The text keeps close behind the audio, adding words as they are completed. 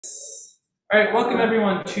All right, welcome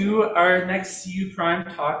everyone to our next CU Prime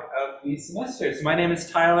talk of the semester. So my name is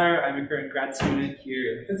Tyler. I'm a current grad student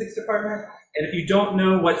here in the physics department. And if you don't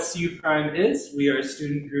know what CU Prime is, we are a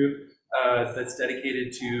student group that's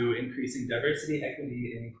dedicated to increasing diversity,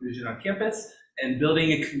 equity, and inclusion on campus and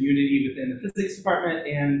building a community within the physics department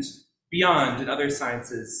and beyond in other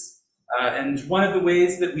sciences. And one of the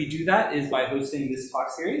ways that we do that is by hosting this talk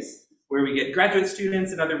series, where we get graduate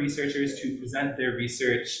students and other researchers to present their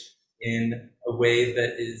research in a way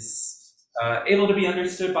that is able to be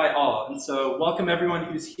understood by all. And so welcome everyone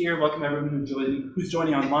who's here, welcome everyone who's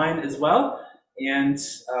joining online as well. And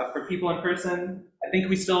for people in person, I think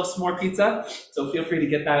we still have some more pizza, so feel free to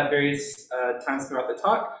get that at various times throughout the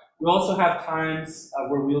talk. We'll also have times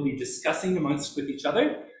where we'll be discussing with each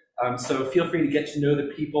other. So feel free to get to know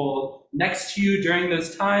the people next to you during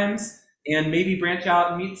those times and maybe branch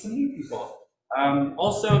out and meet some new people.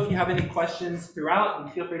 Also, if you have any questions throughout,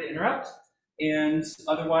 then feel free to interrupt. And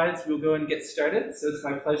otherwise, we'll go and get started. So it's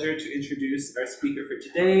my pleasure to introduce our speaker for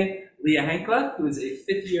today, Lia Hankla, who is a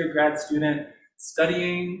fifth-year grad student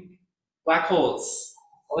studying black holes.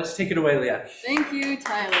 I'll let you take it away, Lia. Thank you,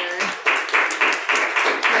 Tyler.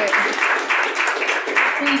 Great.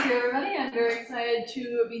 Thank you, everybody. I'm very excited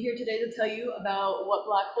to be here today to tell you about what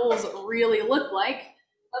black holes really look like.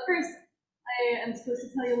 But first, I am supposed to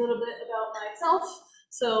tell you a little bit about myself.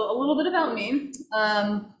 So a little bit about me.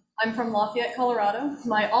 I'm from Lafayette, Colorado.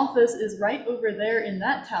 My office is right over there in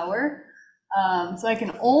that tower. So I can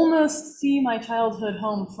almost see my childhood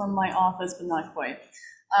home from my office, but not quite.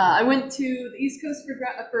 I went to the East Coast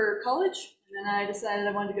for college, and then I decided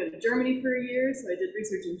I wanted to go to Germany for a year. So I did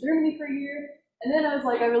research in Germany for a year. And then I was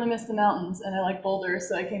like, I really miss the mountains, and I like Boulder,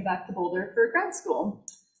 so I came back to Boulder for grad school.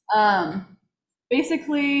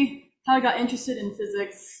 Basically, how I got interested in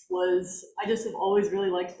physics was I just have always really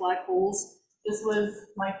liked black holes. This was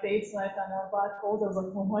my face when I found out black holes. I was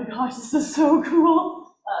like, oh my gosh, this is so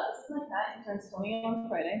cool. This is my cat. He turns 20 on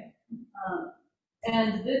Friday.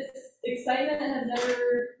 And this excitement has never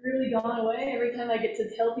really gone away. Every time I get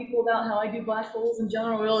to tell people about how I do black holes and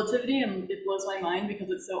general relativity, and it blows my mind because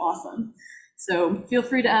it's so awesome. So feel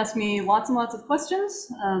free to ask me lots and lots of questions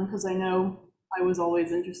because I know I was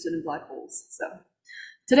always interested in black holes. So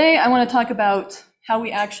today I want to talk about how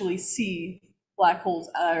we actually see black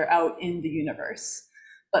holes are out in the universe.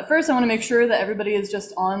 But first I want to make sure that everybody is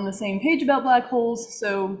just on the same page about black holes.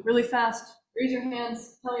 So really fast, raise your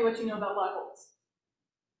hands, tell me what you know about black holes.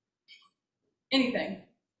 Anything.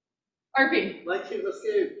 RP. Light can't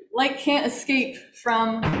escape. Light can't escape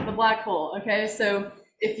from the black hole, okay? So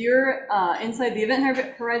if you're inside the event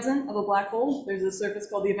horizon of a black hole, there's a surface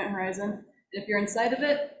called the event horizon. If you're inside of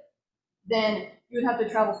it, then you would have to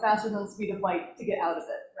travel faster than the speed of light to get out of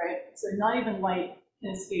it, right? So not even light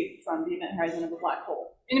can escape from the event horizon of a black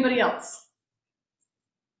hole. Anybody else?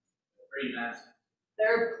 Pretty massive.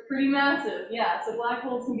 They're pretty massive, yeah. So black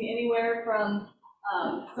holes can be anywhere from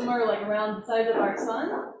somewhere like around the size of our sun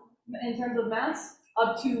in terms of mass,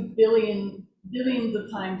 up to billions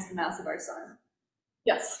of times the mass of our sun.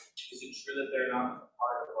 Yes? Is it true that they're not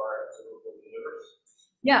part of our observable universe?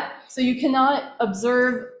 Yeah, so you cannot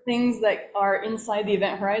observe things that are inside the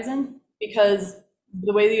event horizon because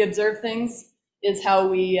the way we observe things is how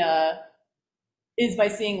we is by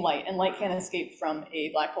seeing light, and light can't escape from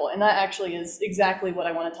a black hole. And that actually is exactly what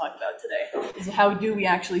I want to talk about today, is how do we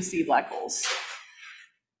actually see black holes.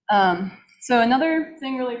 So another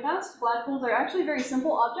thing really fast, black holes are actually very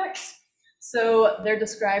simple objects. So they're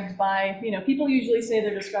described by, people usually say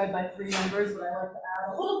they're described by three numbers, but I like to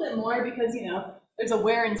add a little bit more because, there's a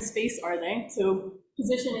where in space are they? So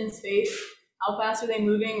position in space, how fast are they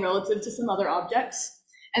moving relative to some other objects?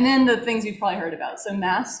 And then the things you've probably heard about. So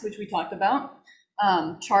mass, which we talked about.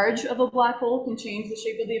 Charge of a black hole can change the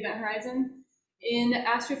shape of the event horizon. In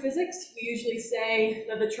astrophysics, we usually say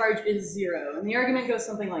that the charge is 0. And the argument goes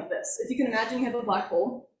something like this. If you can imagine you have a black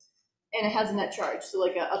hole and it has a net charge, so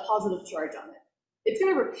like a positive charge on it. It's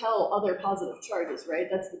going to repel other positive charges, right?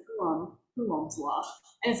 That's the Coulomb's law.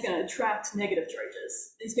 And it's going to attract negative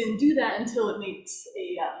charges. It's going to do that until it makes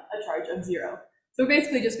a charge of 0. So we're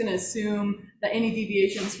basically just going to assume that any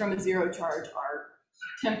deviations from a 0 charge are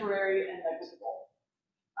temporary and negligible.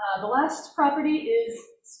 The last property is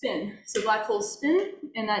spin. So black holes spin,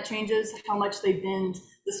 and that changes how much they bend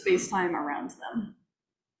the space-time around them.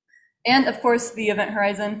 And of course, the event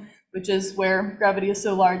horizon, which is where gravity is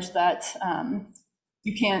so large that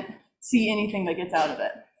you can't see anything that gets out of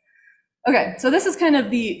it. Okay, so this is kind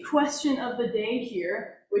of the question of the day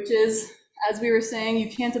here, which is, as we were saying, you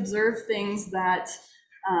can't observe things that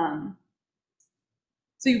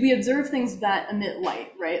So we observe things that emit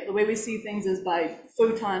light, right? The way we see things is by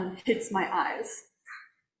photon hits my eyes.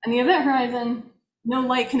 And the event horizon, no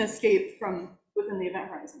light can escape from within the event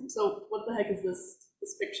horizon. So what the heck is this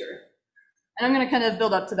picture? And I'm going to kind of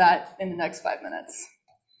build up to that in the next 5 minutes.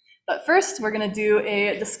 But first, we're going to do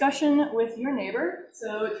a discussion with your neighbor.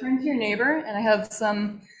 So turn to your neighbor, and I have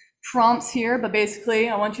some prompts here, but basically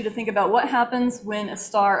I want you to think about what happens when a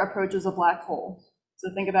star approaches a black hole. So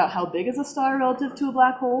think about how big is a star relative to a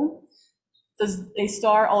black hole? Does a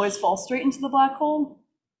star always fall straight into the black hole?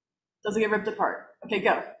 Does it get ripped apart? Okay,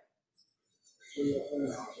 go.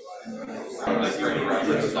 All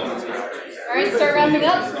right, start rounding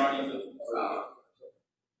up.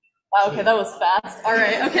 Wow, okay, that was fast. All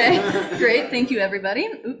right, okay, great, thank you everybody.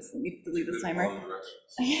 Oops, let me delete this timer.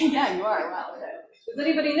 Yeah, you are, wow, okay. Does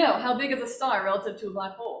anybody know how big is a star relative to a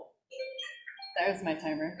black hole? There's my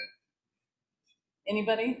timer.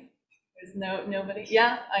 Anybody? There's nobody?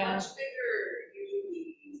 Yeah, I know.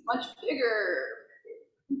 Much bigger.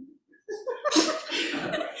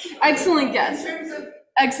 Excellent guess.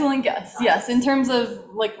 Excellent guess. Yes, in terms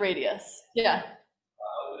of like radius. Yeah. I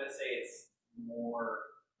was gonna say it's more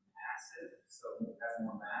massive, so it has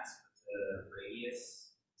more mass, but the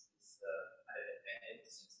radius is at an advantage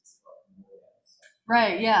since it's more dense.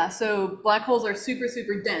 Right. Yeah. So black holes are super,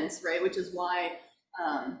 super dense, right? Which is why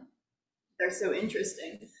they're so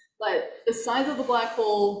interesting. But the size of the black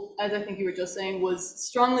hole, as I think you were just saying, was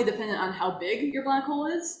strongly dependent on how big your black hole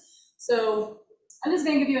is. So I'm just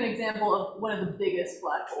going to give you an example of one of the biggest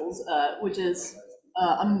black holes, which is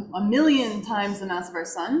a million times the mass of our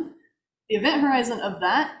sun. The event horizon of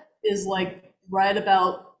that is like right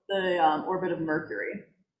about the orbit of Mercury.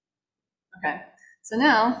 Okay, so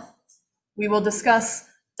now we will discuss,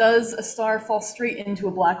 does a star fall straight into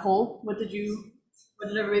a black hole? What did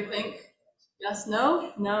everybody think? Yes,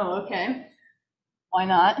 no? No, okay. Why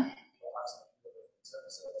not?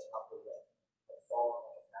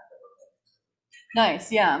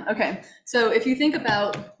 Nice, yeah, okay. So if you think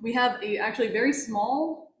about, we have a actually very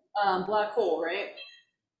small black hole, right?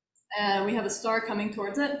 And we have a star coming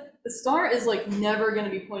towards it. The star is like never going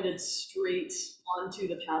to be pointed straight onto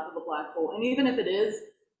the path of the black hole. And even if it is,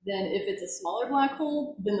 then if it's a smaller black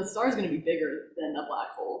hole, then the star is going to be bigger than a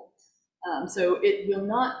black hole. So it will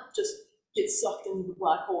not just get sucked into the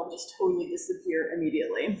black hole and just totally disappear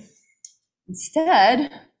immediately. Instead,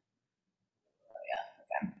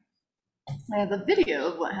 I have a video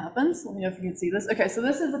of what happens. Let me know if you can see this. Okay, so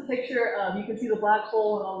this is a picture of, you can see the black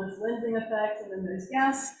hole and all this lensing effect, and then there's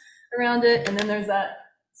gas around it, and then there's that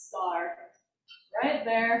star right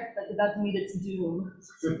there that's about to meet its doom.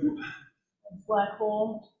 Black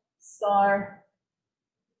hole, star.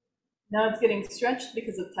 Now it's getting stretched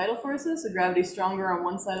because of tidal forces, so gravity's stronger on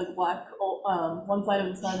one side of the black hole, one side of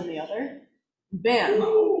the sun than the other. Bam!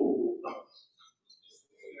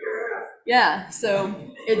 Yeah, so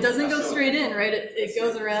it doesn't go straight in, right? It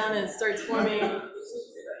goes around and it starts forming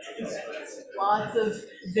lots of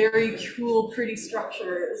very cool, pretty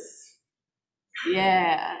structures.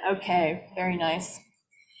 Yeah, okay, very nice.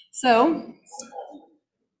 So,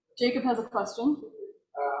 Jacob has a question.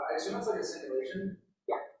 I assume it's like a simulation.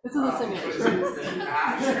 Yeah, this is a simulation.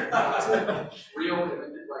 Real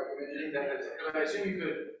imaging that is, because I assume you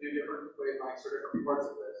could do different ways, like sort of different parts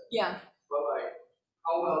of this. Yeah. But like,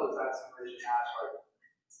 how well does that simulation match like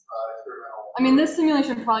experimental? I mean, this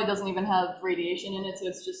simulation probably doesn't even have radiation in it, so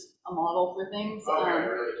it's just a model for things. Okay,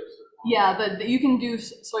 really just. Yeah, but you can do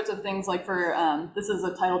sorts of things like for, this is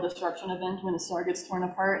a tidal disruption event when a star gets torn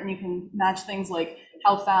apart, and you can match things like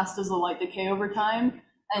how fast does the light decay over time.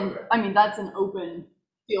 And I mean, that's an open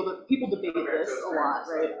field of, people debate this a lot,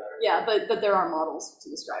 right? Yeah, but there are models to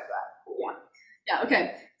describe that. Yeah, yeah,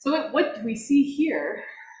 okay. So what do we see here?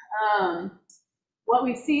 What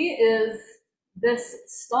we see is this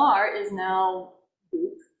star is now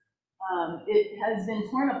boop. It has been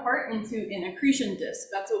torn apart into an accretion disk.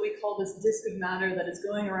 That's what we call this disk of matter that is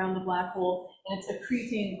going around the black hole, and it's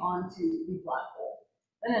accreting onto the black hole.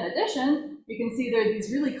 And in addition, you can see there are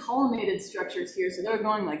these really collimated structures here, so they're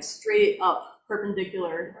going like straight up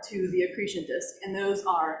perpendicular to the accretion disk, and those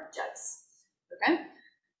are jets. Okay?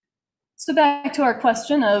 So back to our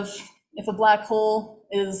question of if a black hole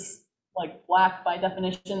is like black by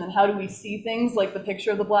definition, then how do we see things like the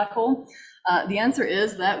picture of the black hole? The answer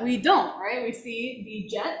is that we don't, right? We see the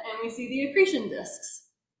jet and we see the accretion disks.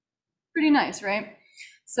 Pretty nice, right?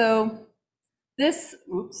 So this,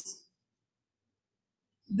 oops.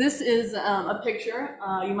 This is a picture,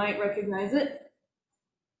 you might recognize it.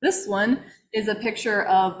 This one is a picture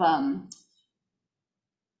of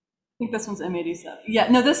think this one's M87. Yeah,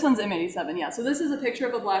 no, this one's M87, yeah. So this is a picture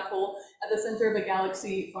of a black hole at the center of a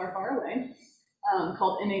galaxy far, far away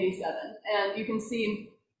called M87. And you can see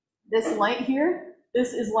this light here.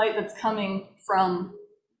 This is light that's coming from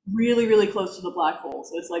really, really close to the black hole.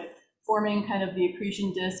 So it's like forming kind of the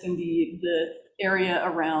accretion disk and the area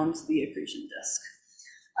around the accretion disk.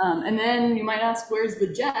 And then you might ask, where's the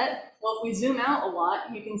jet? Well, if we zoom out a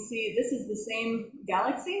lot, you can see this is the same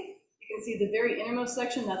galaxy. You can see the very innermost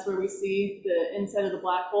section, that's where we see the inside of the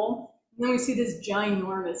black hole. And then we see this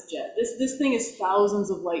ginormous jet. This thing is thousands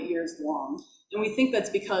of light years long. And we think that's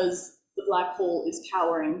because the black hole is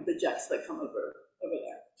powering the jets that come over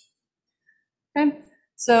there. Okay,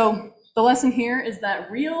 so the lesson here is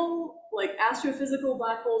that real, like astrophysical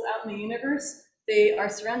black holes out in the universe, they are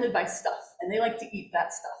surrounded by stuff, and they like to eat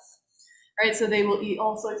that stuff. Right, so they will eat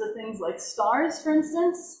all sorts of things like stars, for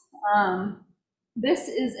instance. This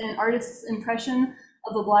is an artist's impression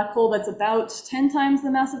of a black hole that's about 10 times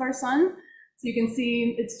the mass of our sun. So you can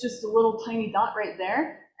see it's just a little tiny dot right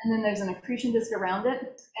there, and then there's an accretion disk around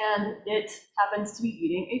it, and it happens to be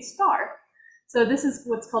eating a star. So this is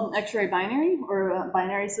what's called an X-ray binary, or a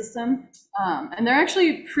binary system. And they're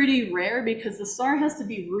actually pretty rare because the star has to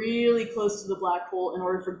be really close to the black hole in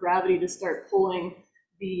order for gravity to start pulling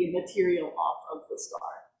the material off of the star.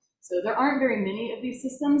 So there aren't very many of these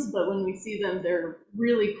systems, but when we see them, they're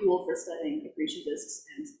really cool for studying accretion disks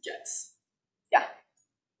and jets. Yeah? What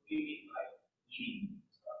do you mean by eating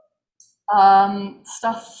stuff?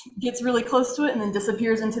 Stuff gets really close to it and then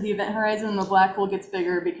disappears into the event horizon, and the black hole gets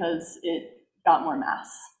bigger because it got more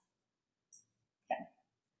mass. Okay.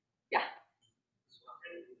 Yeah.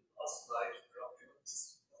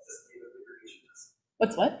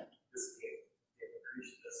 What's what?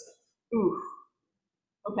 Ooh.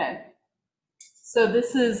 Okay. So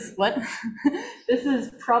this is what? This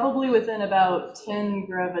is probably within about 10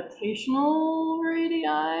 gravitational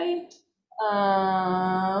radii.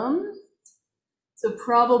 So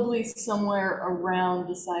probably somewhere around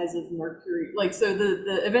the size of Mercury. Like, so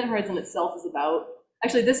the event horizon itself is about,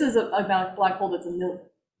 actually this is a black hole that's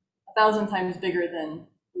 1,000 times bigger than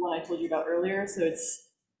the one I told you about earlier. So it's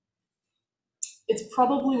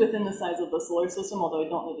probably within the size of the solar system, although I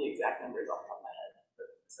don't know the exact numbers off the top of my head.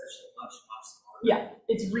 It's actually much, much smaller. Yeah,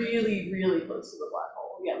 it's really, really close to the black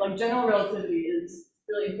hole. Yeah, like general relativity is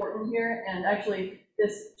really important here. And actually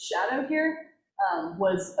this shadow here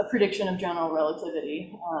was a prediction of general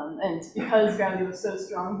relativity. And because gravity was so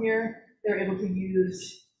strong here, they were able to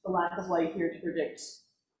use the lack of light here to predict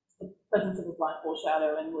the presence of a black hole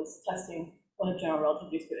shadow, and was testing one of general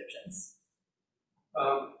relativity's predictions.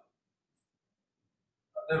 I've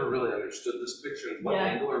never really understood this picture. What Yeah.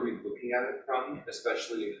 angle are we looking at it from,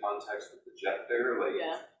 especially in context with the jet there? Like,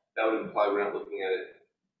 Yeah, that would imply we're not looking at it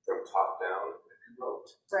from top down, if you will.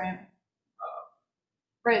 right.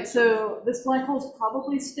 Right, so this black hole is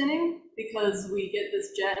probably spinning because we get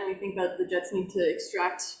this jet and we think that the jets need to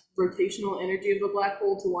extract rotational energy of the black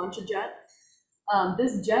hole to launch a jet.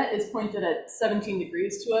 This jet is pointed at 17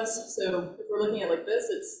 degrees to us, so if we're looking at it like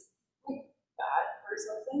this, it's like that or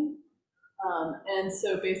something. And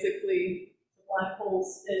so basically, the black hole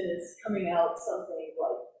spin is coming out something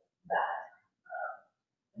like that.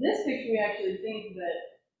 In this picture, we actually think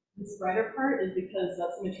that this brighter part is because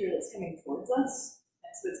that's the material that's coming towards us.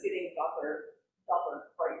 So it's getting Doppler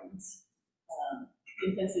brightened.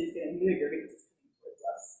 The intensity is getting bigger because it's coming towards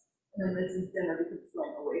us. And then this is dimmer because it's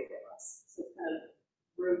going away from us. So it's kind of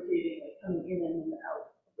rotating, like coming in and then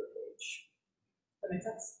out of the page. Does that make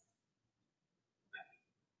sense?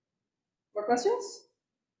 More questions?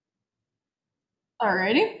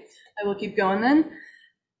 Alrighty, I will keep going then.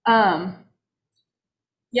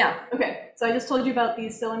 Yeah, okay, so I just told you about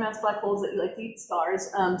these stellar mass black holes that like to eat stars.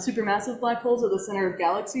 Supermassive black holes at the center of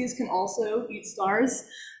galaxies can also eat stars.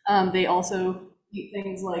 They also eat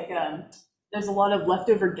things like, there's a lot of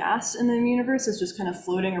leftover gas in the universe that's just kind of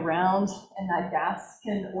floating around, and that gas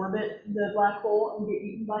can orbit the black hole and get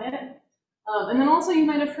eaten by it. And then also you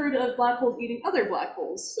might have heard of black holes eating other black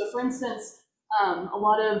holes. So for instance, a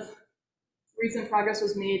lot of recent progress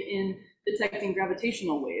was made in detecting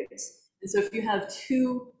gravitational waves. And so if you have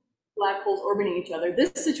two black holes orbiting each other,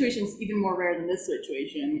 this situation is even more rare than this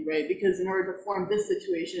situation, right? Because in order to form this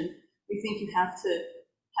situation, we think you have to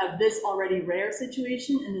have this already rare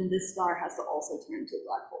situation, and then this star has to also turn into a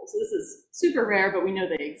black hole. So this is super rare, but we know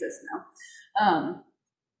they exist now.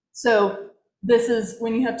 So this is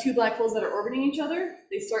when you have two black holes that are orbiting each other,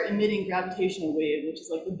 they start emitting gravitational wave, which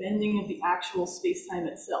is like the bending of the actual space-time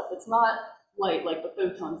itself. It's not light like the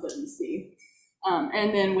photons that we see.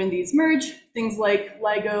 And then when these merge, things like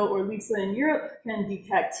LIGO or LISA in Europe can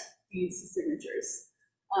detect these signatures.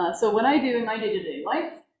 So what I do in my day-to-day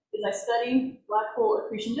life is I study black hole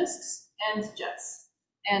accretion disks and jets.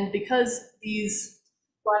 And because these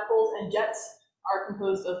black holes and jets are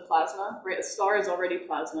composed of plasma, right? A star is already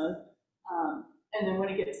plasma. And then when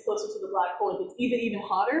it gets closer to the black hole, it gets even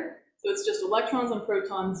hotter. So it's just electrons and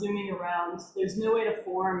protons zooming around. There's no way to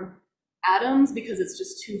form atoms because it's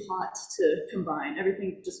just too hot to combine.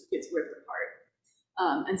 Everything just gets ripped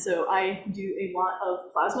apart. And so I do a lot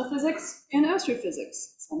of plasma physics and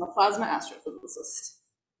astrophysics. So I'm a plasma astrophysicist.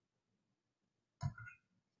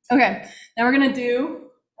 Okay, now we're gonna do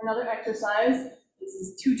another exercise. This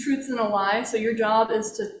is 2 truths and a lie. So your job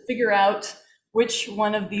is to figure out which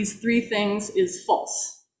one of these 3 things is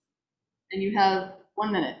false. And you have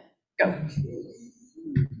 1 minute. Go.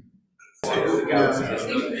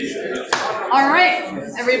 All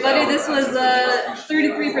right, everybody, this was a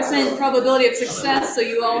 33% probability of success, so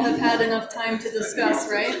you all have had enough time to discuss,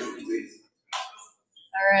 right?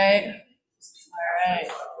 All right.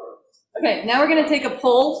 Okay, now we're going to take a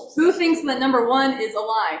poll. Who thinks that number 1 is a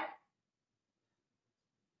lie?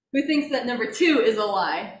 Who thinks that number 2 is a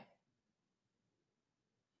lie?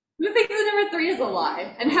 Who thinks that number 3 is a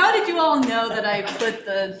lie? And how did you all know that I put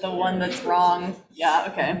the one that's wrong? Yeah,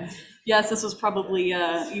 okay. Yes, this was probably,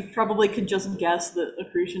 you probably could just guess that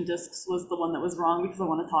accretion disks was the one that was wrong because I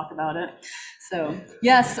want to talk about it. So,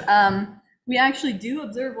 yes, we actually do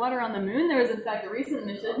observe water on the moon. There was, in fact, a recent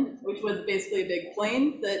mission, which was basically a big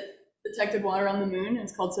plane that detected water on the moon. It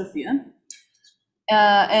was called Sophia.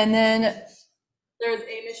 And then there's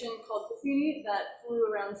a mission called Cassini that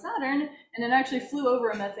flew around Saturn, and it actually flew over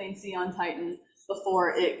a methane sea on Titan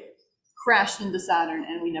before it crashed into Saturn,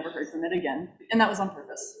 and we never heard from it again. And that was on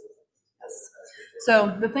purpose. Yes.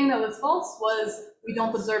 So the thing that was false was we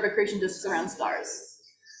don't observe accretion disks around stars.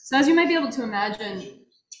 So as you might be able to imagine,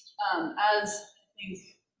 as I think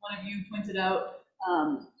one of you pointed out,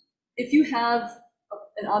 if you have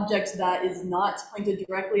an object that is not pointed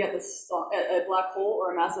directly at a black hole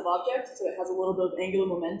or a massive object, so it has a little bit of angular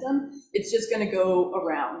momentum, it's just going to go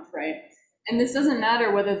around, right? And this doesn't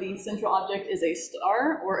matter whether the central object is a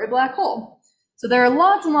star or a black hole. So there are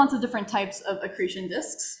lots and lots of different types of accretion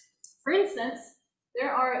disks. For instance,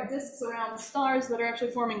 there are disks around stars that are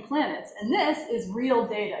actually forming planets, and this is real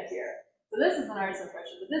data here. So this is an artist's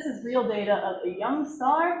impression, but this is real data of a young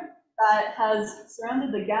star that has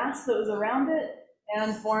surrounded the gas that was around it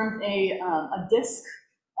and formed a disk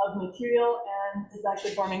of material and is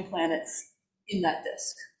actually forming planets in that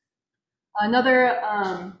disk. Another,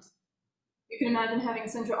 you can imagine having a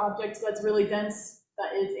central object that's really dense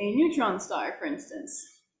that is a neutron star, for instance.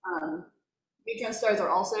 Neutron stars are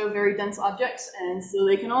also very dense objects, and so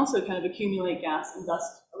they can also kind of accumulate gas and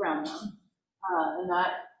dust around them.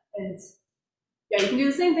 Yeah, you can do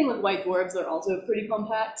the same thing with white dwarfs. They're also pretty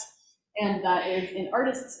compact. And that is an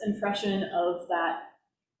artist's impression of that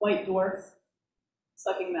white dwarf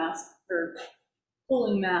sucking mass or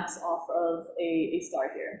pulling mass off of a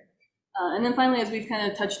star here. And then finally, as we've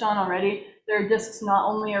kind of touched on already, there are disks not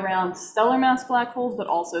only around stellar mass black holes, but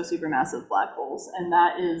also supermassive black holes. And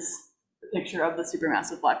that is the picture of the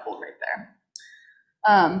supermassive black hole right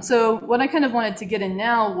there. So what I kind of wanted to get in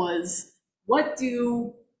now was, what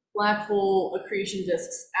do black hole accretion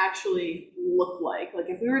disks actually look like? Like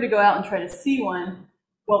if we were to go out and try to see one,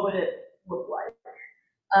 what would it look like?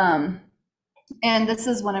 And this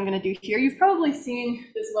is what I'm going to do here. You've probably seen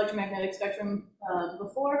this electromagnetic spectrum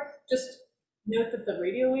before. Just note that the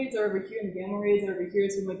radio waves are over here and the gamma rays are over here,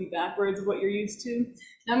 so it might be backwards of what you're used to.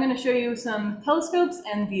 Now I'm going to show you some telescopes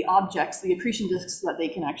and the objects, the accretion disks that they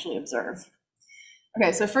can actually observe.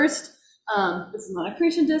 Okay, so first, this is not an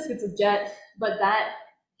accretion disk, it's a jet, but that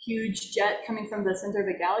huge jet coming from the center of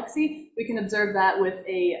a galaxy, we can observe that with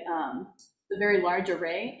a very large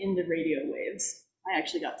array in the radio waves. I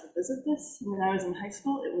actually got to visit this when I was in high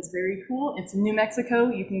school. It was very cool. It's in New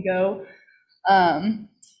Mexico. You can go.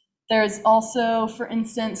 There's also, for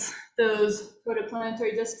instance, those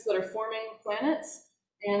protoplanetary disks that are forming planets,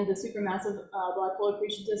 and the supermassive black hole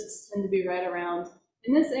accretion disks tend to be right around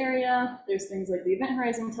in this area. There's things like the Event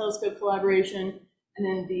Horizon Telescope collaboration, and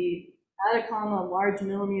then the Atacama Large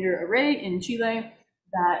Millimeter Array in Chile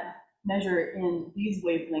that measure in these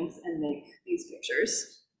wavelengths and make these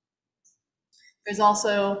pictures. There's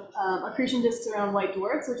also accretion disks around white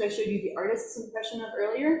dwarfs, which I showed you the artist's impression of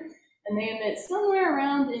earlier, and they emit somewhere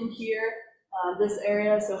around in here, this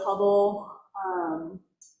area, so Hubble,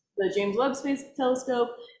 the James Webb Space Telescope,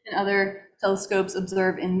 and other telescopes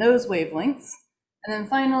observe in those wavelengths. And then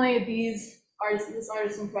finally, this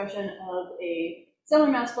artist's impression of a stellar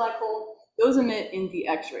mass black hole, those emit in the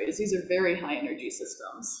X-rays. These are very high energy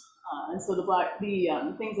systems. And so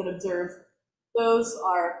the things that observe Those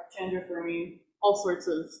are Chandra Fermi, all sorts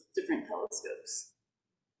of different telescopes.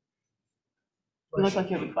 You look like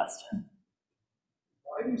you have a question.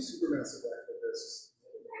 Why do supermassive black hole disks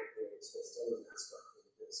stellar mass black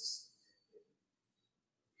hole disks?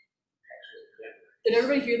 Did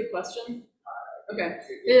everybody hear the question? Okay.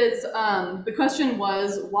 The question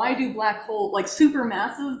was, why do black hole, like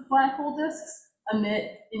supermassive black hole disks,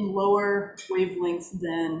 emit in lower wavelengths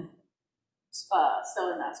than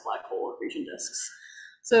stellar mass black hole accretion disks?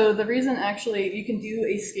 So the reason, actually, you can do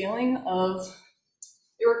a scaling of,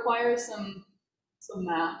 it requires some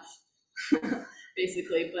math,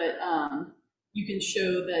 basically, but you can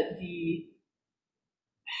show that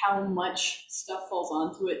how much stuff falls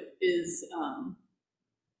onto it is,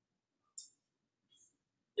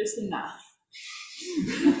 there's some math.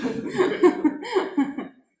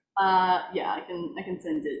 Yeah, I can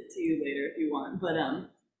send it to you later if you want, but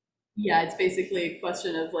yeah, it's basically a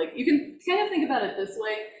question of, like, you can kind of think about it this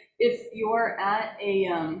way. If you're at a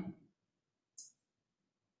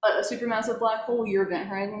supermassive black hole, your event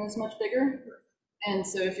horizon is much bigger, and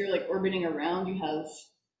so if you're like orbiting around, you have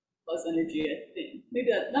less energy, I think. Maybe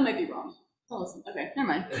that might be wrong. Oh, listen. Okay, never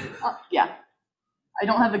mind. Yeah, I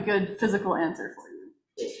don't have a good physical answer for you.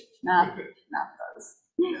 Math does.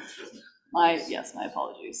 Yes, my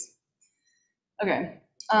apologies. Okay.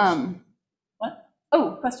 What?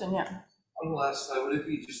 Oh, question, yeah. On the last slide, would it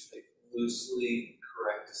be just like loosely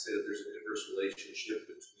correct to say that there's an inverse relationship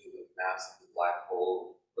between the mass of the black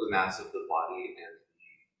hole, or the mass of the body, and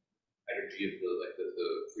the energy of the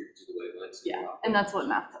frequency of the wavelengths? Yeah, and that's what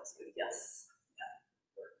math tells me. Yes.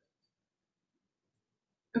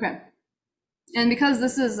 Yeah. Okay. And because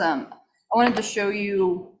this is, I wanted to show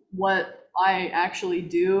you what I actually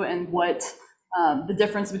do and what the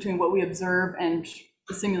difference between what we observe and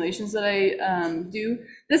the simulations that I do.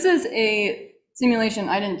 This is a simulation,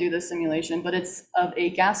 I didn't do this simulation, but it's of a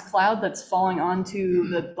gas cloud that's falling onto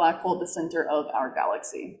the black hole at the center of our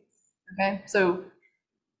galaxy. Okay, so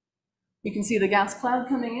you can see the gas cloud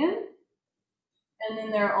coming in, and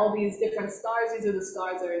then there are all these different stars. These are the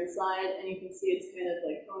stars that are inside, and you can see it's kind of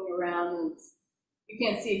like going around, and you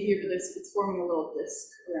can't see it here, but it's forming a little disk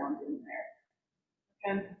around in there.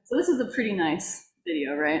 Okay, so this is a pretty nice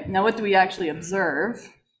video, right? Now, what do we actually observe?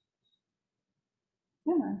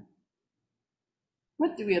 Yeah.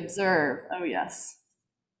 What do we observe? Oh, yes.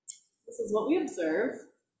 This is what we observe.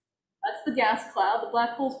 That's the gas cloud. The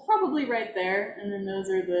black hole's probably right there, and then those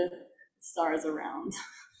are the stars around.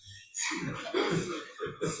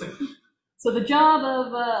 So the job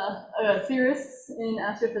of theorists in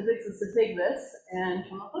astrophysics is to take this and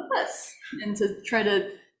come up with this, and to try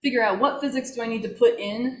to figure out what physics do I need to put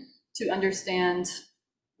in to understand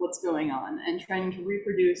what's going on, and trying to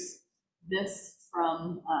reproduce this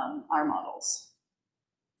from our models.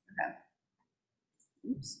 Okay.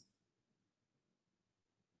 Oops.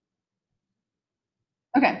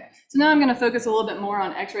 Okay, so now I'm going to focus a little bit more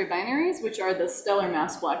on X-ray binaries, which are the stellar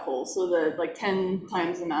mass black holes, so the like 10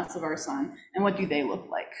 times the mass of our sun. And what do they look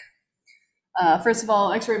like? First of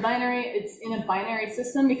all, X-ray binary, it's in a binary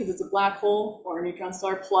system because it's a black hole or a neutron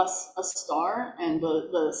star plus a star, and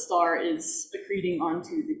the star is accreting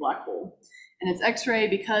onto the black hole. And it's X-ray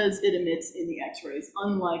because it emits in the X-rays,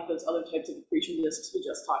 unlike those other types of accretion disks we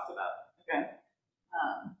just talked about. Okay.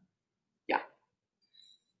 Yeah.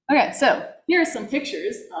 Okay, so here are some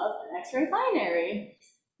pictures of an X-ray binary.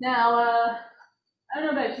 Now, I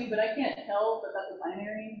don't know about you, but I can't tell that that's a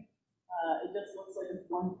binary. It just looks like it's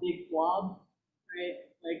one big blob, right?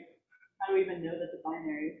 Like, how do we even know that's a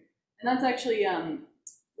binary? And that's actually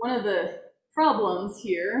one of the problems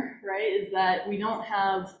here, right, is that we don't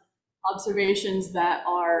have observations that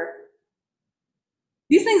are,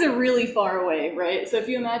 these things are really far away, right? So if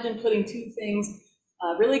you imagine putting two things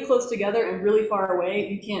really close together and really far away,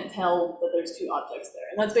 you can't tell that there's two objects there.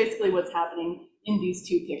 And that's basically what's happening in these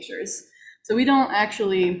two pictures. So we don't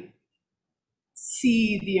actually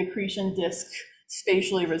see the accretion disk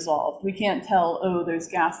spatially resolved. We can't tell, oh, there's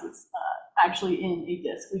gas that's actually in a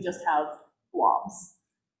disk. We just have blobs.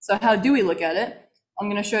 So how do we look at it? I'm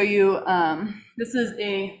going to show you, this is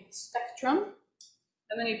a spectrum.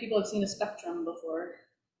 How many people have seen a spectrum before?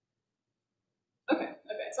 Okay,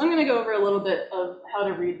 so I'm going to go over a little bit of how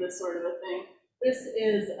to read this sort of a thing. This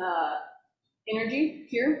is energy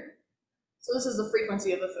here. So this is the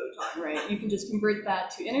frequency of a photon, right? You can just convert that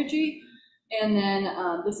to energy. And then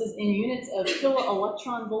this is in units of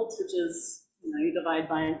kilo-electron volts, which is, you divide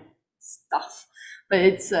by stuff. But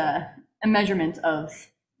it's a measurement of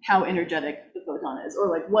how energetic the photon is, or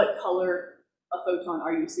like what color a photon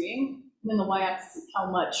are you seeing. And then the y-axis is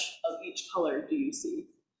how much of each color do you see.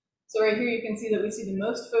 So right here you can see that we see the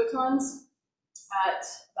most photons at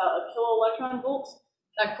about a kiloelectron volt.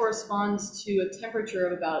 That corresponds to a temperature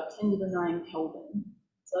of about 10 to the 9 Kelvin.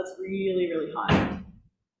 So that's really, really hot.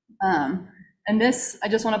 And this, I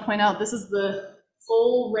just want to point out, this is the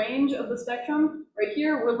full range of the spectrum. Right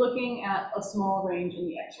here, we're looking at a small range in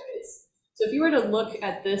the X-rays. So if you were to look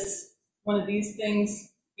at this, one of these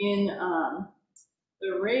things in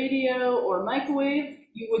the radio or microwave,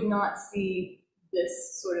 you would not see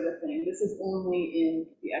this sort of a thing. This is only in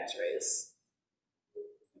the X-rays.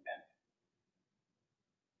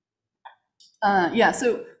 Okay. Yeah,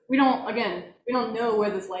 so we don't know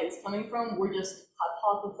where this light is coming from. We're just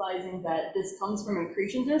hypothesizing that this comes from an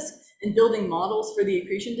accretion disk and building models for the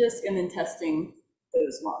accretion disk and then testing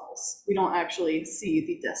those models. We don't actually see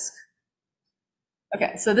the disk.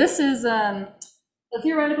 Okay, so this is a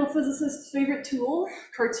theoretical physicist's favorite tool,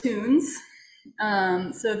 cartoons.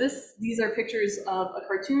 So these are pictures of a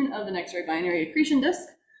cartoon of an X-ray binary accretion disk.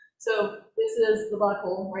 So this is the black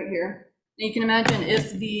hole right here. And you can imagine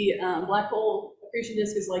if the black hole accretion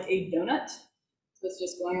disk is like a donut, so it's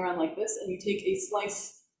just going around like this, and you take a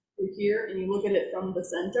slice through here and you look at it from the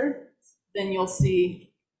center, then you'll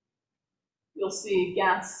see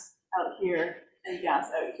gas out here and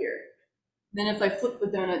gas out here. Then if I flip the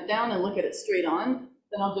donut down and look at it straight on,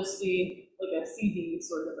 then I'll just see like a CD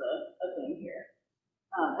sort of a thing here.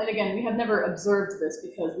 And again, we have never observed this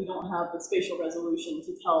because we don't have the spatial resolution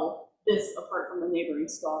to tell this apart from the neighboring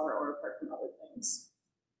star or apart from other things.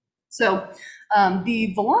 So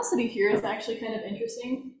the velocity here is actually kind of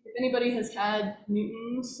interesting. If anybody has had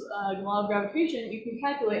Newton's law of gravitation, you can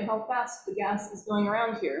calculate how fast the gas is going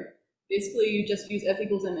around here. Basically, you just use F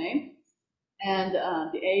equals ma, and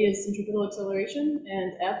the A is centripetal acceleration,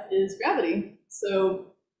 and F is gravity. So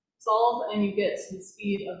solve, and you get the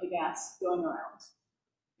speed of the gas going around.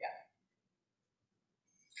 Yeah.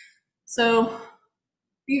 So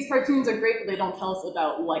these cartoons are great, but they don't tell us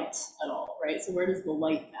about light at all, right? So where does the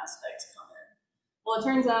light aspect come in? Well, it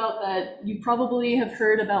turns out that you probably have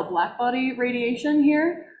heard about blackbody radiation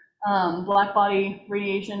here. Blackbody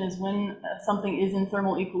radiation is when something is in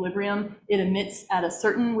thermal equilibrium, it emits at a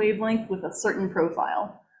certain wavelength with a certain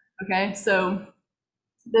profile. Okay, so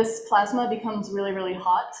this plasma becomes really, really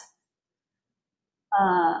hot,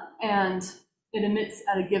 and it emits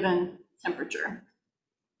at a given temperature.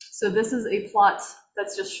 So this is a plot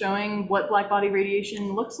that's just showing what blackbody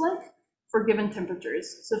radiation looks like for given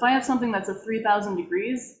temperatures. So if I have something that's at 3,000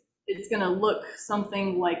 degrees, it's going to look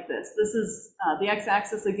something like this. This is the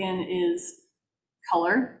x-axis again is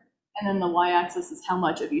color, and then the y-axis is how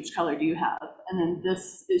much of each color do you have. And then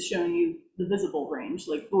this is showing you the visible range,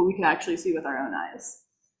 like what we can actually see with our own eyes.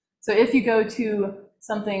 So if you go to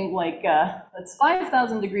something like that's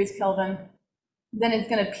 5,000 degrees Kelvin, then it's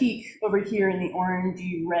going to peak over here in the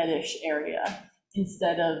orangey reddish area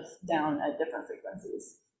instead of down at different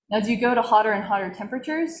frequencies. As you go to hotter and hotter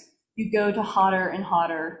temperatures, you go to hotter and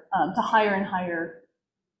hotter, to higher and higher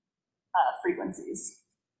frequencies.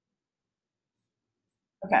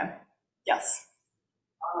 Okay, yes?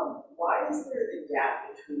 Why is there a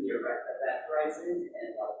gap between the event horizon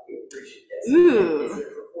and the accretion disk? Ooh. Is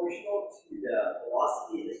it proportional to the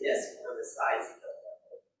velocity of the disk or the size of the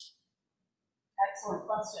Excellent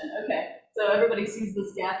question. Okay, so everybody sees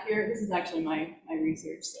this gap here. This is actually my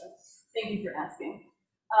research, so thank you for asking.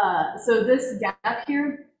 So this gap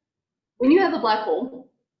here, when you have a black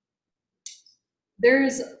hole,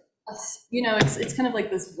 there's a, it's kind of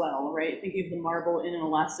like this well, right? Think of the marble in an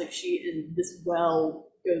elastic sheet, and this well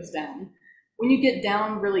goes down. When you get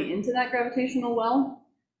down really into that gravitational well,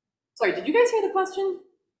 sorry, did you guys hear the question?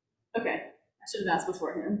 Okay, I should have asked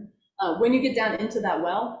beforehand. When you get down into that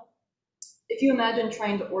well, if you imagine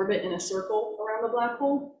trying to orbit in a circle around the black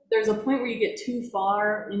hole, there's a point where you get too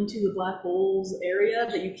far into the black hole's area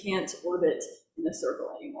that you can't orbit in a circle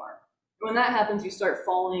anymore. When that happens, you start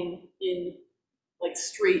falling in, like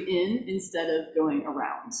straight in instead of going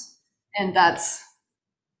around. And that's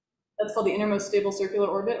called the innermost stable circular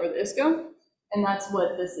orbit, or the ISCO. And that's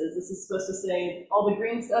what this is. This is supposed to say all the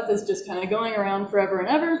green stuff is just kind of going around forever and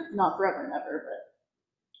ever, not forever and ever, but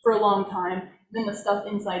for a long time. Then the stuff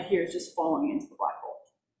inside here is just falling into the black hole.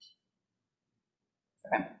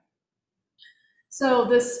 Okay. So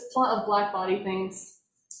this plot of black body things,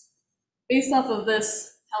 based off of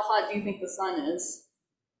this, how hot do you think the sun is?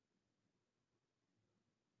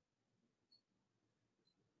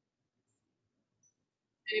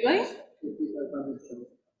 Anybody?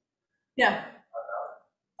 Yeah.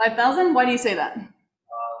 5,000? Why do you say that?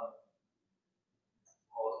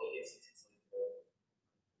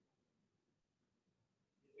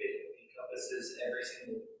 Encompasses every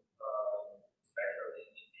single spectrum that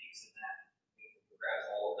it peaks in that. It grabs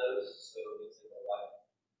all of those, so it's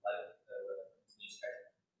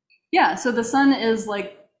Yeah, so the sun is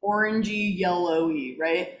like orangey yellowy,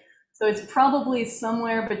 right? So it's probably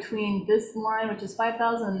somewhere between this line, which is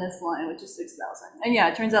 5,000, and this line, which is 6,000. And yeah,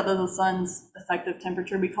 it turns out that the sun's effective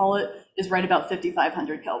temperature, we call it, is right about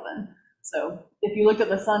 5,500 Kelvin. So if you looked at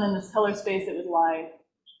the sun in this color space, it would lie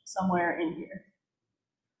somewhere in here.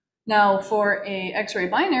 Now for a X-ray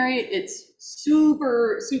binary, it's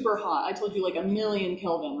super, super hot. I told you like 1,000,000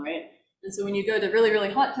 Kelvin, right? And so when you go to really,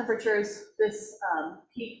 really hot temperatures, this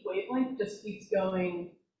peak wavelength just keeps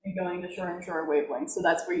going and going to shorter and shorter wavelengths. So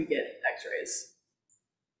that's where you get X-rays.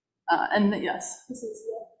 Yes, this is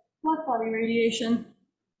the black body radiation.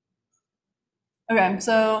 Okay,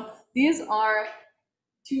 so these are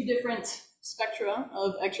two different spectra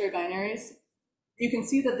of X-ray binaries. You can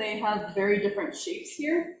see that they have very different shapes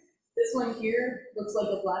here. This one here looks like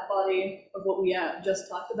a black body of what we just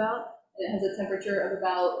talked about. And it has a temperature of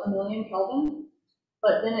about 1,000,000 Kelvin,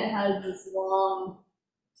 but then it has this long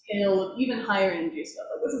tail of even higher energy stuff.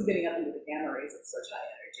 Like this is getting up into the gamma rays at such high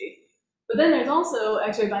energy. But then there's also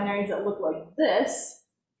X-ray binaries that look like this.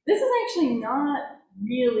 This is actually not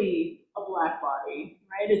really a black body,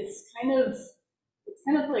 right? It's kind of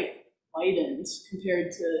like lightened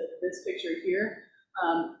compared to this picture here.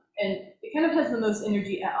 And it kind of has the most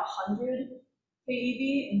energy at 100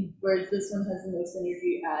 keV, whereas this one has the most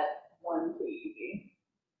energy at 1 keV.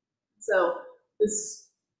 So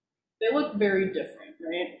they look very different,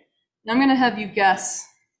 right? And I'm going to have you guess,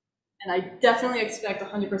 and I definitely expect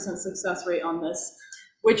 100% success rate on this,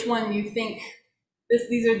 which one you think,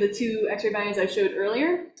 these are the two X-ray binaries I showed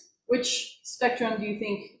earlier. Which spectrum do you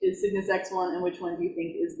think is Cygnus X1 and which one do you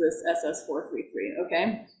think is this SS433,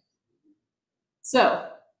 okay? So,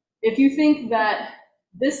 if you think that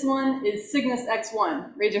this one is Cygnus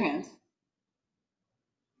X1, raise your hand.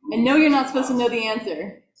 And no, you're not supposed to know the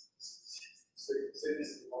answer.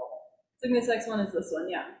 Cygnus X1 is this one,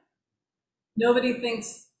 yeah. Nobody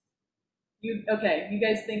thinks okay, you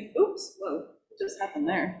guys think, oops, whoa, what just happened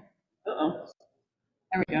there? Uh-oh,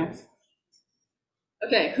 there we go.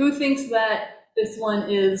 Okay, who thinks that this one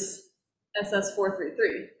is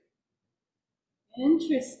SS433?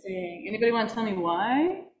 Interesting. Anybody want to tell me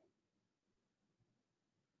why?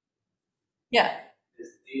 Yeah.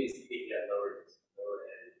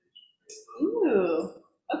 Ooh,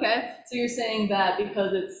 okay. So you're saying that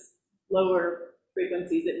because it's lower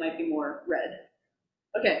frequencies, it might be more red.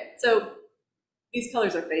 Okay, so these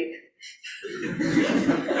colors are fake.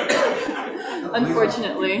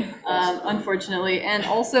 Unfortunately, and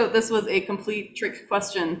also this was a complete trick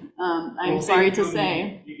question. I'm sorry to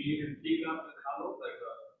say. You can pick up the color, like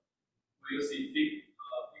you see big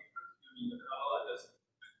the color.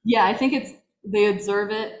 Yeah, I think they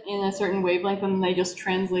observe it in a certain wavelength and they just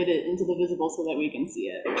translate it into the visible so that we can see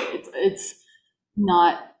it.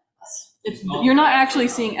 You're not actually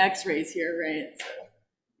seeing X-rays here, right? So,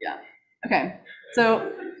 yeah. Okay.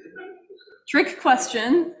 So, trick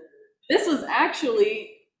question. This was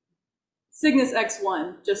actually Cygnus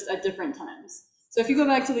X1, just at different times. So if you go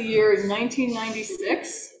back to the year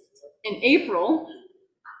 1996, in April,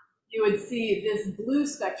 you would see this blue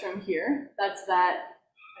spectrum here. That's that,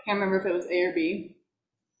 I can't remember if it was A or B.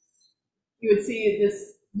 You would see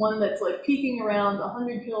this one that's like peaking around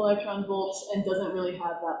 100 kiloelectron volts and doesn't really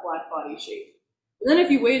have that black body shape. And then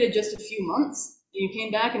if you waited just a few months, and you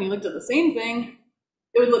came back and you looked at the same thing,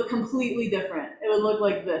 it would look completely different. It would look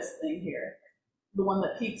like this thing here, the one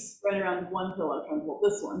that peaks right around 1 kiloelectron volt,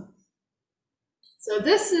 this one. So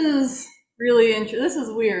this is really interesting. This is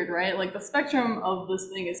weird, right? Like the spectrum of this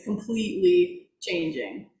thing is completely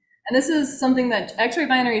changing. And this is something that X-ray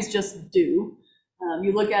binaries just do.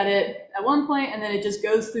 You look at it at one point and then it just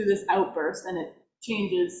goes through this outburst and it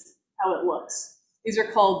changes how it looks. These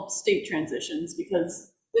are called state transitions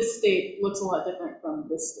because this state looks a lot different from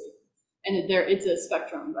this state. And it's a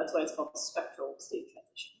spectrum, that's why it's called spectral state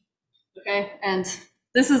transition. Okay, and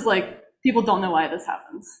this is like, people don't know why this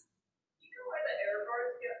happens. Do you know why the error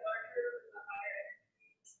bars get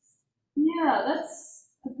larger? Yeah, that's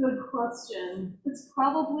a good question. It's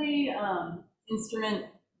probably instrument,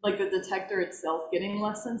 like the detector itself getting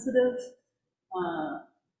less sensitive.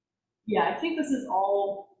 Yeah, I think this is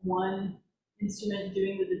all one instrument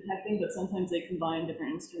doing the detecting, but sometimes they combine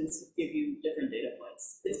different instruments to give you different data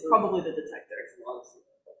points. It's probably the detector.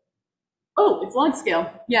 Oh, it's log scale.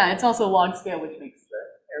 Yeah, it's also log scale, which makes the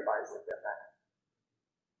error bars look different.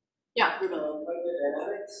 Yeah, Ruben. Like the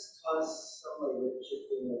dynamics cause some like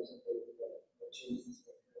redshifting or something that changes the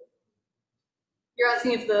spectrum. You're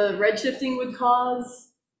asking if the redshifting would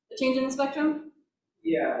cause a change in the spectrum?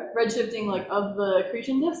 Yeah. Redshifting like of the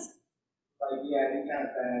accretion disk? Like yeah, any kind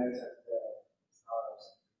of dynamics of the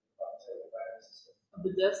Of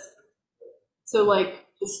the disk? So like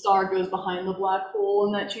the star goes behind the black hole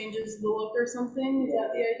and that changes the look or something? Is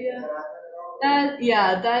that the idea?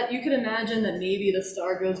 Yeah, that you could imagine that maybe the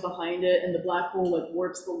star goes behind it and the black hole like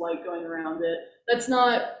warps the light going around it. That's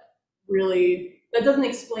not really, that doesn't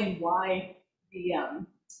explain why the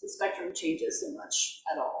spectrum changes so much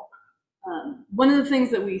at all. One of the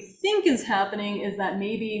things that we think is happening is that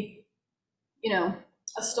maybe, you know,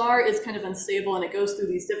 a star is kind of unstable and it goes through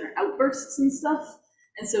these different outbursts and stuff.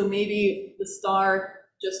 And so maybe the star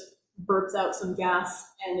just burps out some gas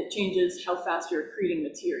and it changes how fast you're accreting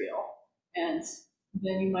material. And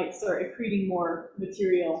then you might start accreting more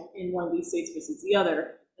material in one of these states versus the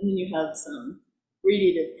other. And then you have some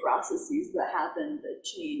radiative processes that happen that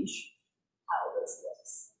change how this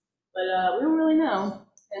looks. But we don't really know.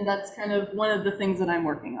 And that's kind of one of the things that I'm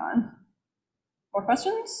working on. More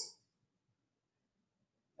questions?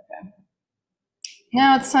 Okay.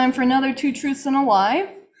 Now it's time for another 2 truths and a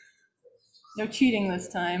lie. No cheating this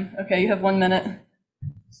time. Okay, you have 1 minute.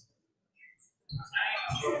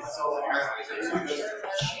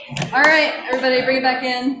 All right, everybody, bring it back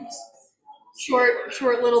in.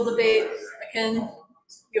 Short little debate. You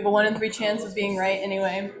have a 1 in 3 chance of being right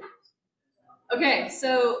anyway. Okay,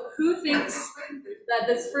 so who thinks that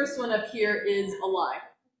this first one up here is a lie?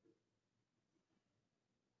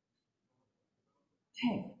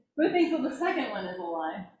 Okay. Who thinks that the second one is a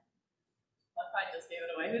lie? I just gave it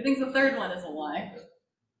away. Who thinks the third one is a lie?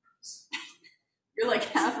 You're like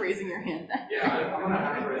half raising your hand back. Yeah, I'm not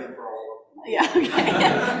half raising for all of them. Yeah,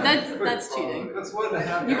 okay. That's cheating. That's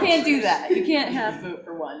 1.5. You can't do that. You can't half vote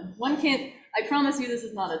for one. One can't. I promise you, this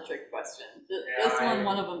is not a trick question. This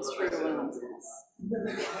one of them's true, one of them's false.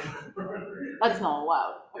 That's not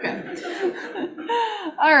allowed. Okay.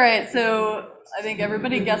 All right. So I think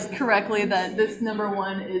everybody guessed correctly that this number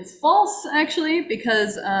 1 is false, actually,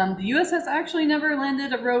 because the U.S. has actually never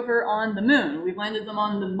landed a rover on the moon. We've landed them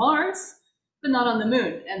on the Mars, but not on the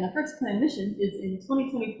moon. And the first planned mission is in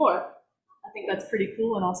 2024. I think that's pretty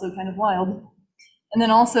cool and also kind of wild. And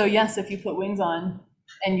then also, yes, if you put wings on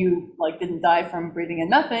and you like didn't die from breathing in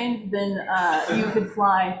methane, then you could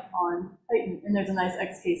fly on Titan. And there's a nice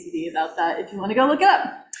XKCD about that if you want to go look it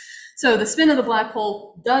up. So the spin of the black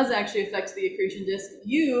hole does actually affect the accretion disk.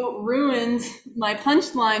 You ruined my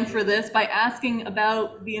punchline for this by asking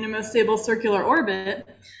about the innermost stable circular orbit.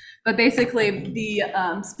 But basically, the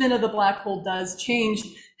spin of the black hole does change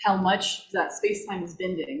how much that space-time is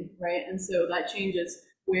bending, right? And so that changes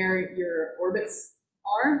where your orbits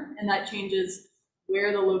are, and that changes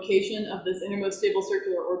where the location of this innermost stable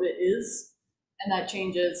circular orbit is, and that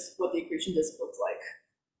changes what the accretion disk looks like.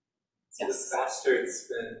 So yes. The faster it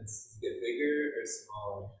spins, does it get bigger or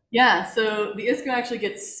smaller? Yeah, so the ISCO actually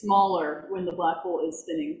gets smaller when the black hole is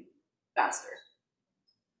spinning faster,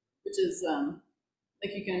 which is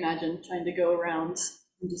like you can imagine trying to go around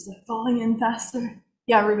and just like falling in faster.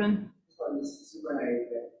 Yeah, Ruben.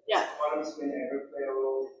 Yeah. Quantum spin ever play a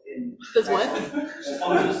role in? Does what? Does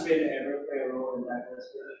quantum spin ever play a role in black hole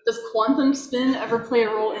spin? Does quantum spin ever play a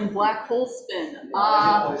role in black hole spin?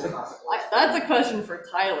 That's a question for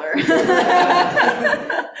Tyler.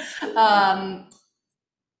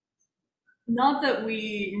 Not that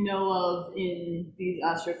we know of in these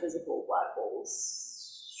astrophysical black holes.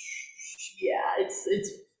 Yeah, it's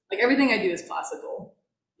like everything I do is classical.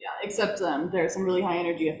 Yeah, except there are some really high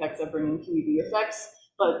energy effects that bring in QED effects,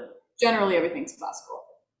 but generally everything's classical.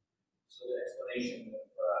 So the explanation of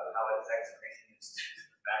how it affects accretion is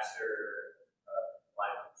faster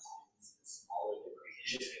black holes, the smaller the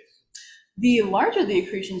accretion disk is. The larger the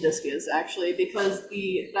accretion disk is actually, because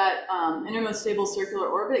that innermost stable circular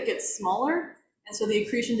orbit gets smaller, and so the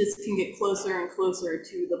accretion disk can get closer and closer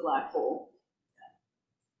to the black hole.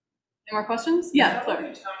 Any more questions? Yeah, Claire. Tell me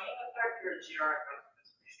the factor of GR effect.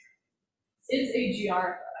 It's a GR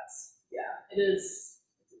effect. Yeah, it is.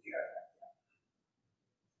 It's a GR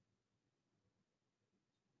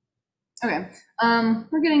effect. Okay.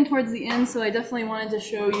 We're getting towards the end, so I definitely wanted to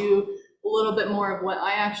show you a little bit more of what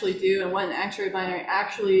I actually do and what an X-ray binary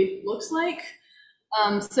actually looks like.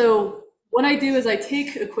 So what I do is I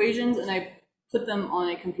take equations and I put them on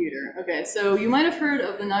a computer. Okay, so you might have heard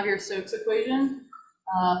of the Navier-Stokes equation.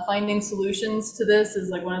 Finding solutions to this is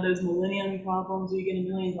like one of those millennium problems where you get $1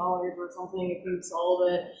 million or something if you solve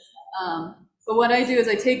it. But what I do is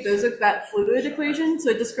I take that fluid equation, so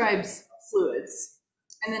it describes fluids,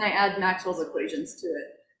 and then I add Maxwell's equations to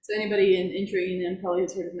it. So anybody in intro ENM probably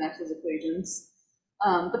has heard of Maxwell's equations.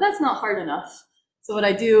 But that's not hard enough. So what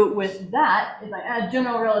I do with that is I add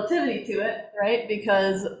general relativity to it, right?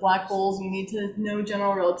 Because black holes, you need to know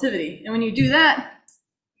general relativity. And when you do that,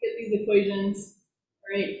 you get these equations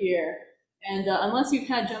right here. And unless you've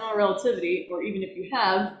had general relativity, or even if you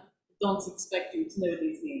have, don't expect you to know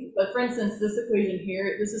these mean. But for instance, this equation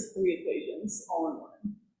here, this is 3 equations all in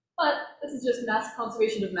one. But this is just mass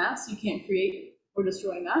conservation of mass. You can't create or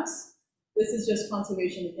destroy mass. This is just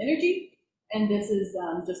conservation of energy. And this is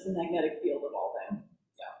just the magnetic field evolving.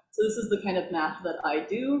 Yeah. So this is the kind of math that I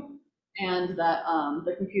do and that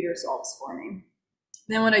the computer solves for me.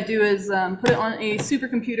 Then what I do is put it on a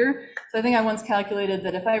supercomputer. So I think I once calculated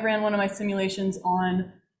that if I ran one of my simulations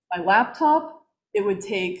on my laptop, it would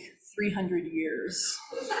take 300 years.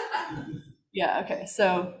 Yeah, okay,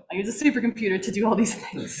 so I use a supercomputer to do all these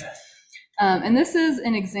things. And this is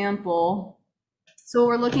an example. So what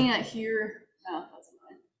we're looking at here,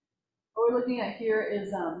 what we're looking at here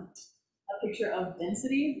is a picture of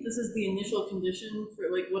density. This is the initial condition for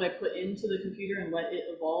like what I put into the computer and let it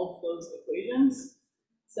evolve those equations.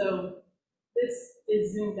 So this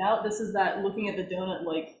is zoomed out. This is that looking at the donut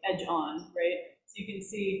like edge on, right? So you can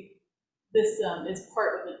see this is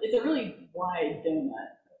part of it. It's a really wide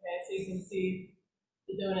donut, okay? So you can see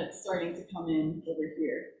the donut starting to come in over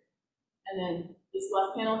here. And then this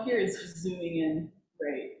left panel here is just zooming in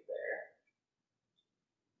right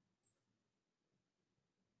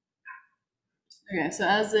there. Okay, so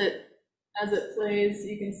as it plays,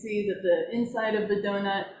 you can see that the inside of the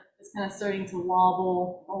donut is kind of starting to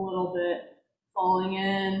wobble a little bit, falling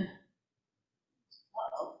in.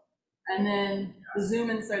 Uh-oh. And then the zoom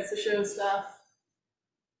in starts to show stuff.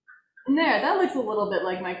 And there, that looks a little bit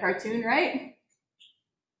like my cartoon, right?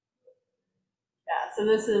 Yeah, so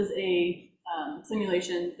this is a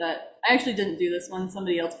simulation that I actually didn't do this one.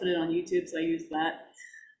 Somebody else put it on YouTube, so I used that.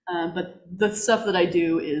 But the stuff that I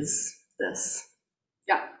do is this.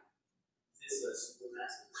 Yeah. Is this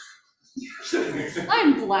a supermassive?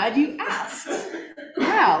 I'm glad you asked.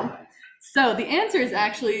 Wow. So the answer is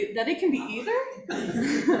actually that it can be either.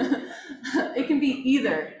 It can be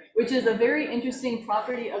either, which is a very interesting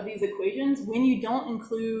property of these equations. When you don't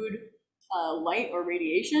include light or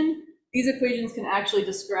radiation, these equations can actually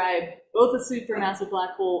describe both a supermassive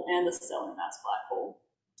black hole and a stellar mass black hole.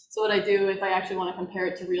 So what I do if I actually want to compare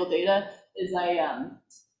it to real data is I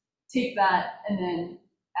take that and then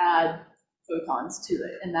add photons to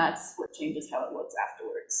it, and that's what changes how it looks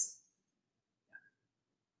afterwards.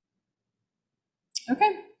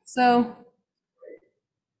 Okay, so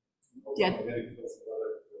yeah.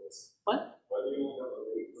 What?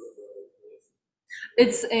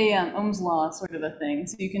 It's a Ohm's law sort of a thing,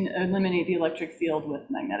 so you can eliminate the electric field with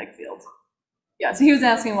magnetic field. Yeah, so he was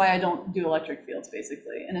asking why I don't do electric fields,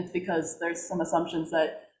 basically, and it's because there's some assumptions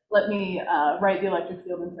that let me write the electric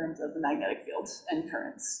field in terms of the magnetic field and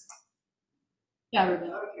currents. Yeah, Ruben.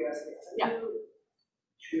 Out of curiosity, Yeah. how do you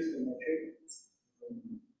choose the metric?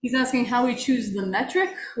 He's asking how we choose the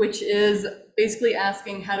metric, which is basically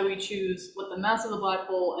asking how do we choose what the mass of the black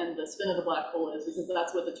hole and the spin of the black hole is, because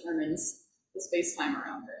that's what determines the space-time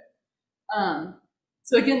around it.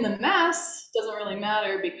 So again, the mass doesn't really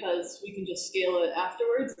matter because we can just scale it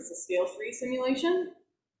afterwards. It's a scale-free simulation.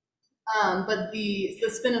 But the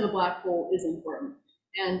spin of the black hole is important.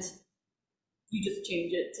 And you just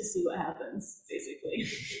change it to see what happens, basically.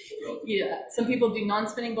 Yeah, some people do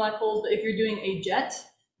non-spinning black holes, but if you're doing a jet,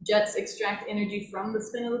 jets extract energy from the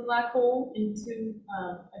spin of the black hole into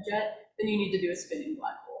a jet, then you need to do a spinning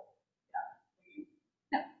black hole.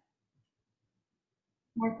 Yeah. Yeah.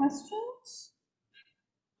 More questions?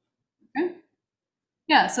 Okay.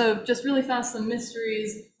 Yeah, so just really fast, some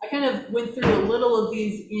mysteries. I kind of went through a little of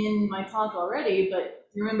these in my talk already, but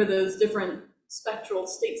you remember those different spectral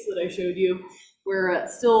states that I showed you? We're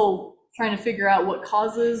still trying to figure out what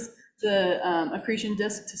causes the accretion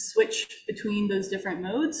disk to switch between those different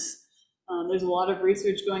modes. There's a lot of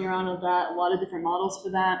research going around on that, a lot of different models for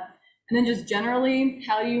that. And then just generally,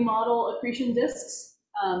 how do you model accretion disks?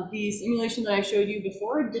 The simulation that I showed you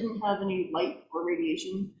before didn't have any light or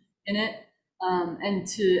radiation in it. And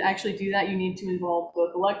to actually do that, you need to involve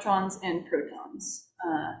both electrons and protons.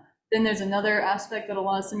 Then there's another aspect that a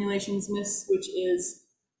lot of simulations miss, which is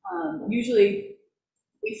usually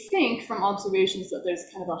we think from observations that there's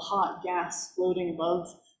kind of a hot gas floating above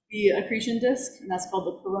the accretion disk, and that's called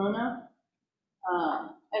the corona.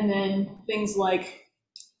 And then things like,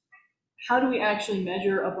 how do we actually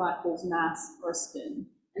measure a black hole's mass or spin?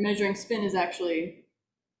 And measuring spin is actually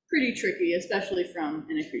pretty tricky, especially from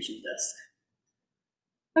an accretion disk.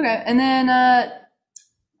 Okay, and then I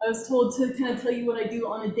was told to kind of tell you what I do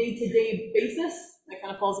on a day-to-day basis. That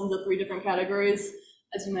kind of falls into 3 different categories,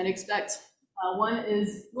 as you might expect. One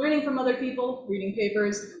is learning from other people, reading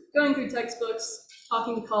papers, going through textbooks,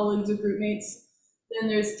 talking to colleagues or group mates. Then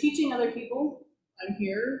there's teaching other people. I'm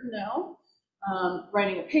here now.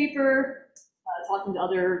 writing a paper, talking to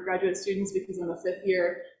other graduate students because I'm a 5th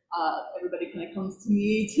year. Everybody kind of comes to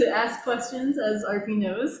me to ask questions, as RP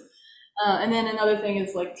knows. And then another thing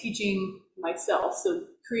is like teaching myself, so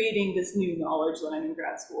creating this new knowledge that I'm in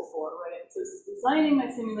grad school for, right? So this is designing my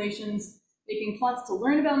simulations, making plots to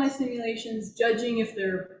learn about my simulations, judging if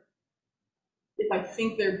I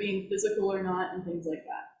think they're being physical or not, and things like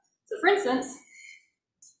that. So for instance,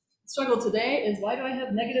 the struggle today is, why do I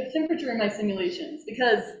have negative temperature in my simulations?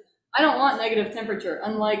 Because I don't want negative temperature.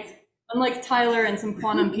 Unlike Tyler and some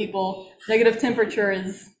quantum people, negative temperature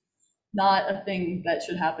is not a thing that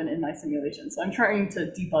should happen in my simulation. So I'm trying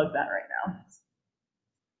to debug that right now.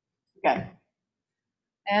 Okay.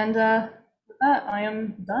 And with that, I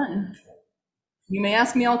am done. You may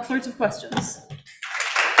ask me all sorts of questions.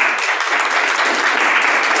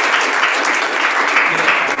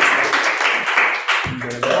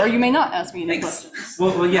 Or you may not ask me any questions.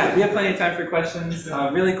 Well, yeah, we have plenty of time for questions.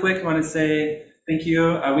 Really quick, I want to say thank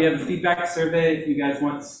you. We have a feedback survey. If you guys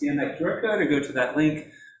want to scan that QR code or go to that link,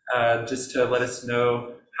 just to let us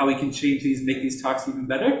know how we can change these, make these talks even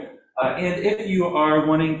better. And if you are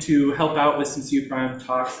wanting to help out with some CU Prime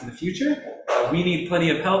talks in the future, we need plenty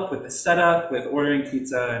of help with the setup, with ordering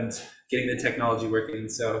pizza, and getting the technology working.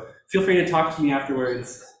 So feel free to talk to me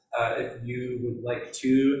afterwards if you would like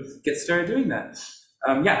to get started doing that.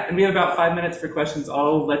 Yeah, and we have about 5 minutes for questions.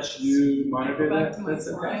 I'll let you monitor Go back that. to my That's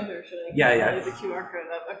slide, okay. or should I Yeah. leave the QR code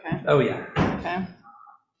up? Okay. Oh, yeah. Okay.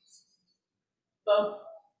 Bo?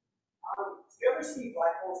 Do you ever see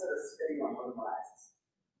black holes that are spinning on one axis?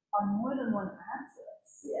 On more than one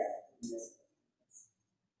axis. Yeah.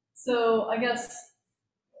 So I guess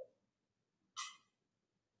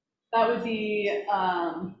that would be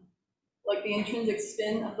like the intrinsic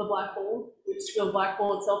spin of the black hole, which the black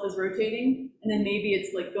hole itself is rotating, and then maybe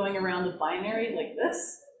it's like going around a binary like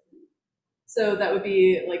this. So that would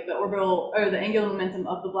be like the orbital, or the angular momentum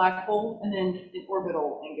of the black hole, and then an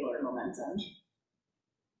orbital angular momentum.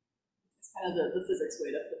 It's kind of the physics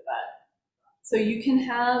way to put that. So you can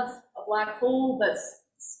have a black hole that's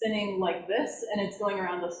spinning like this, and it's going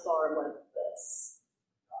around a star like this.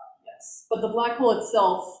 Yes, but the black hole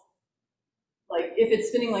itself, like if it's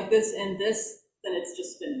spinning like this and this, then it's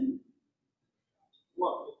just spinning.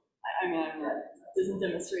 Well, I mean, this isn't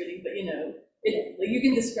demonstrating, but you know, like you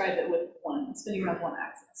can describe it with spinning around one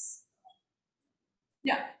axis.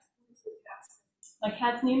 Yeah. My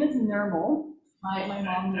cat's name is Nermal. My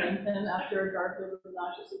mom named him after Garfield the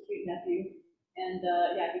obnoxiously cute nephew. And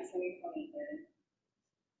yeah, he's turning 20 there.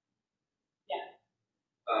 Yeah.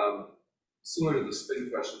 Similar to the spin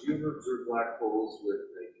question, do you ever observe black holes with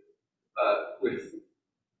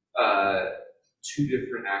two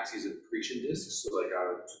different axes of accretion disks? So like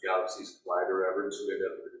two galaxies collide or whatever, so we end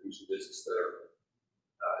up with accretion disks that are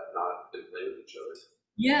not in play with each other.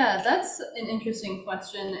 Yeah, that's an interesting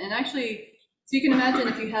question. And actually, so you can imagine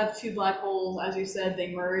if you have two black holes, as you said,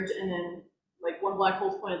 they merge, and then like one black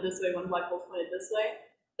hole's pointed this way, one black hole's pointed this way.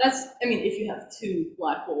 That's, I mean, if you have two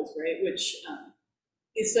black holes, right? Which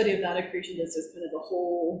the study of that accretion disk is kind of a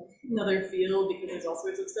whole another field, because there's all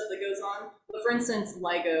sorts of stuff that goes on. But for instance,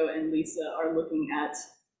 LIGO and Lisa are looking at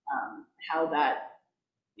how that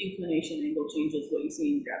inclination angle changes what you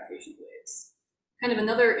see in gravitational waves. Kind of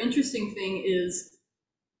another interesting thing is,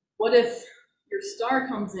 what if your star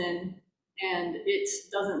comes in and it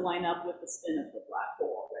doesn't line up with the spin of the black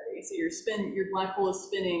hole already? So your black hole is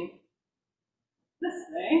spinning this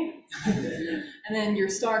way, and then your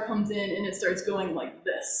star comes in and it starts going like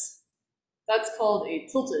this. That's called a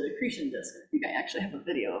tilted accretion disk. I think I actually have a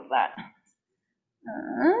video of that.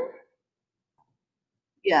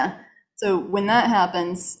 Yeah, so when that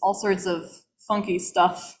happens, all sorts of funky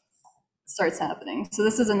stuff starts happening. So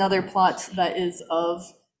this is another plot that is of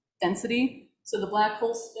density. So the black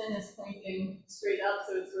hole spin is pointing straight up,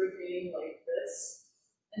 so it's rotating like this.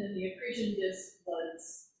 And then the accretion disk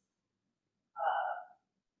was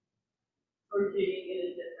rotating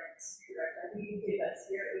in a different direction. I think you can see that's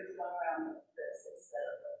here. It was going around like this instead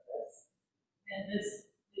of like this. And this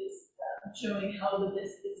is showing how the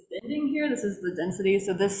disk is bending here. This is the density.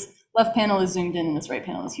 So this left panel is zoomed in and this right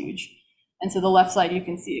panel is huge. And so the left side, you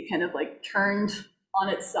can see it kind of like turned on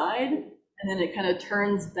its side, and then it kind of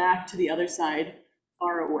turns back to the other side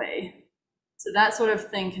far away. So that sort of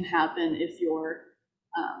thing can happen if your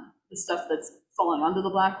the stuff that's falling onto the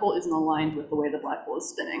black hole isn't aligned with the way the black hole is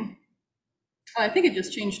spinning. I think it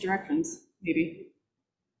just changed directions, maybe.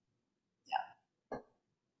 Yeah.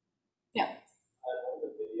 Yeah. One of the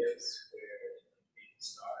videos where the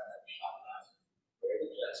star had shot out, where the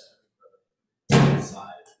jet's coming from the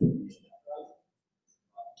side.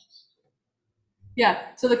 Yeah,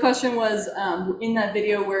 so the question was, in that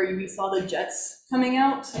video where we saw the jets coming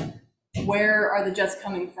out, where are the jets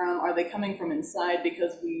coming from? Are they coming from inside?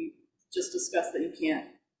 Because we just discussed that you can't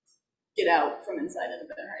get out from inside an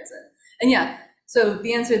event horizon. And yeah, so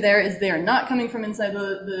the answer there is they are not coming from inside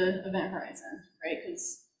the event horizon, right?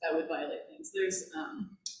 Because that would violate things. There's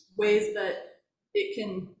ways that it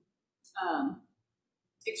can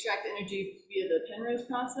extract energy via the Penrose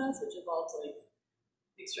process, which involves like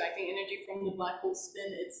extracting energy from the black hole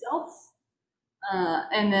spin itself.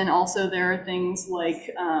 And then also there are things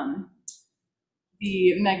like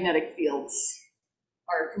the magnetic fields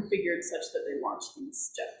are configured such that they launch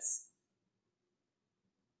these jets.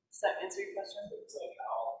 Does that answer your question? It's like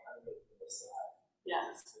how kind of this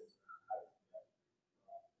Yeah.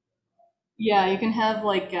 Yeah, you can have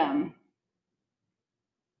like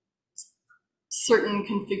certain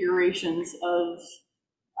configurations of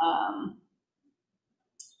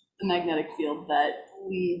the magnetic field that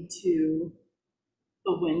lead to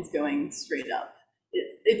the winds going straight up.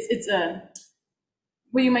 It's a,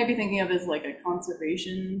 what you might be thinking of is like a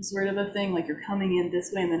conservation sort of a thing, like you're coming in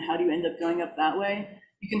this way and then how do you end up going up that way?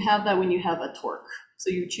 You can have that when you have a torque.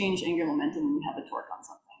 So you change angular momentum when you have a torque on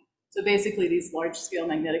something. So basically these large scale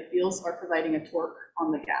magnetic fields are providing a torque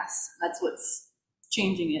on the gas. That's what's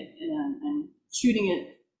changing it and shooting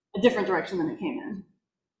it a different direction than it came in.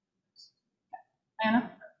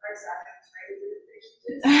 Anna?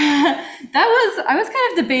 I was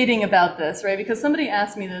kind of debating about this, right? Because somebody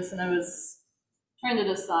asked me this and I was trying to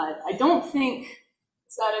decide. I don't think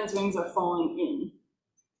Saturn's rings are falling in.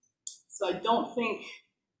 So I don't think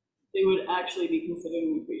they would actually be considered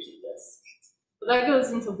an accretion disk. But that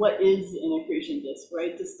goes into what is an accretion disk,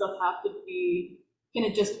 right? Does stuff have to be, can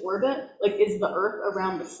it just orbit? Like, is the Earth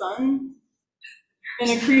around the sun an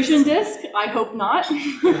accretion disk? I hope not. I read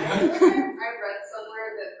somewhere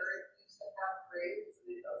that Earth used to have rings and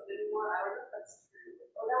it doesn't anymore. I don't know if that's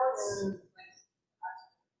true.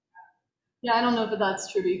 Yeah, I don't know if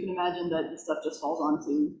that's true, but you can imagine that the stuff just falls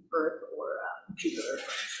onto Earth or Jupiter,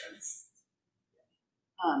 for instance.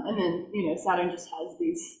 And then, you know, Saturn just has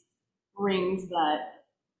these rings that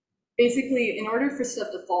basically, in order for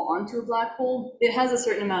stuff to fall onto a black hole, it has a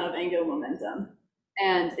certain amount of angular momentum.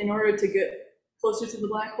 And in order to get closer to the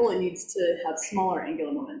black hole, it needs to have smaller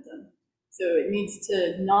angular momentum. So it needs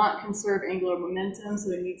to not conserve angular momentum,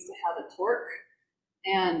 so it needs to have a torque.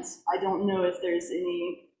 And I don't know if there's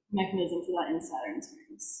any mechanism for that in Saturn's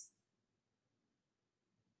rings.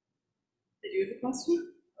 Did you have a question?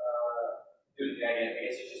 I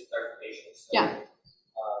guess it's just clarification. So, Yeah.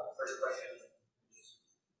 The first question is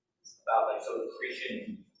about like, so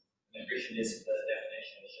accretion, an accretion disk, the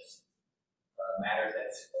definition is just matter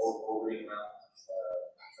that's orbiting around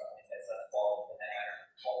something that's falling in that matter,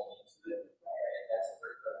 falling into it. Right? That's the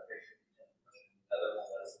first clarification. The other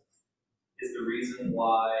one was, is the reason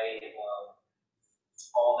why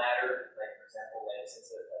all matter, like for example, like since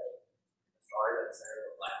a star that's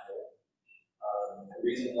a black hole, the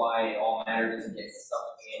reason why all matter doesn't get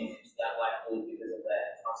sucked into that black hole is because of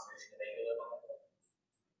that conservation of angular momentum.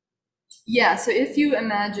 Yeah, so if you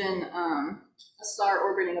imagine a star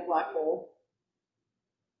orbiting a black hole,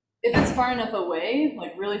 if it's far enough away,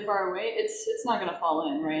 like really far away, it's not going to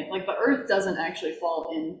fall in, right? Like the Earth doesn't actually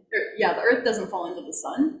fall in, the Earth doesn't fall into the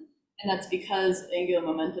sun, and that's because angular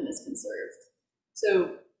momentum is conserved.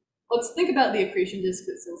 So let's think about the accretion disk,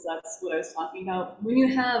 since that's what I was talking about. When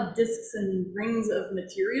you have disks and rings of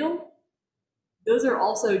material, those are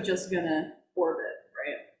also just going to orbit,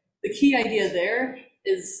 right? The key idea there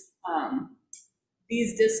is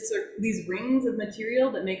these disks are, these rings of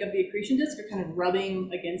material that make up the accretion disk are kind of rubbing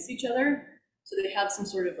against each other. So they have some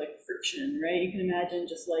sort of like friction, right? You can imagine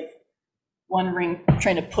just like one ring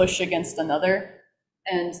trying to push against another,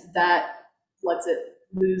 and that lets it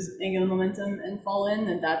lose angular momentum and fall in,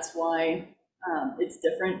 and that's why it's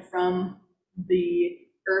different from the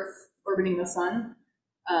Earth orbiting the sun.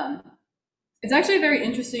 It's actually a very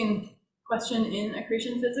interesting question in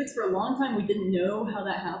accretion physics. For a long time, we didn't know how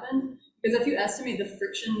that happened, because if you estimate the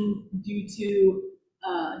friction due to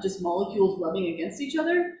just molecules rubbing against each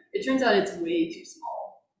other, it turns out it's way too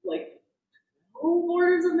small, like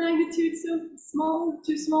orders of magnitude so small,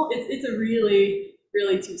 too small. It's a really,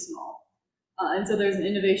 really too small. And so there's an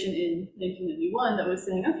innovation in 1991 that was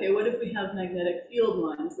saying, okay, what if we have magnetic field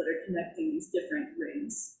lines that are connecting these different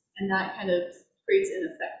rings? And that kind of creates an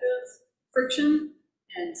effective friction,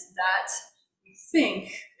 and that, we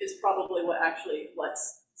think, is probably what actually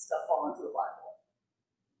lets stuff fall into the black hole.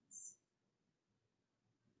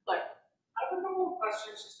 Like, I have a couple of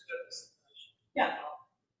questions just to get this information. Yeah.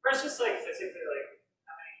 First, just like physically, like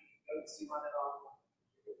how many nodes do you want it on?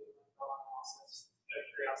 process? Out of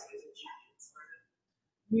curiosity, is it GPU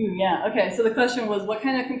accelerated? Yeah, okay, so the question was what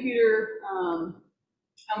kind of computer,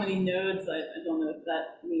 how many nodes, I don't know if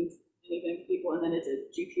that means anything to people, and then is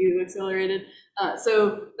it GPU accelerated?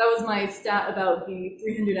 So that was my stat about the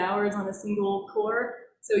 300 hours on a single core.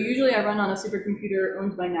 So usually I run on a supercomputer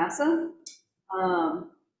owned by NASA,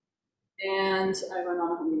 and I run on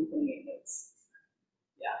 128 nodes.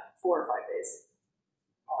 Yeah, 4 or 5 days.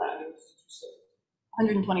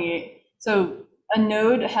 128. So a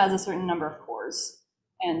node has a certain number of cores,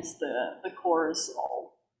 and the cores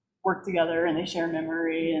all work together and they share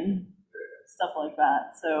memory and stuff like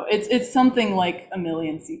that. So it's something like 1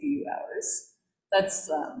 million CPU hours. That's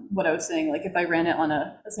what I was saying. Like if I ran it on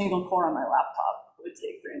a single core on my laptop, it would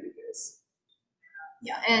take 300 years.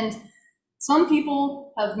 Yeah, and some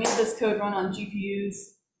people have made this code run on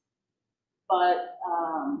GPUs, but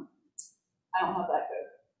I don't have that code.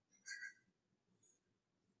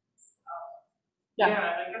 Yeah, and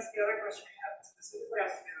I guess the other question we have specifically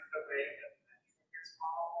has to do with the way that the metrics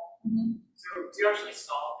model. So do you actually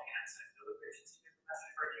solve the answer to the efficiency of the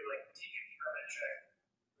message, or do you like take a pure metric,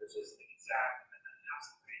 which is the exact, and then have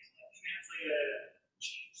some way to like translate it and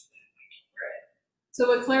change the equation? Right.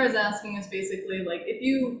 So what Claire is asking is basically like if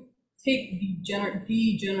you take the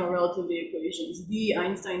general relativity equations, the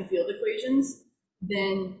Einstein field equations,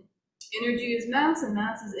 then energy is mass and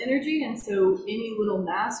mass is energy, and so any little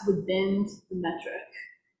mass would bend the metric,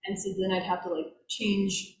 and so then I'd have to like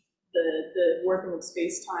change the working of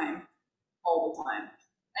space-time all the time.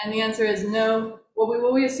 And the answer is no.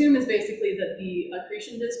 What we assume is basically that the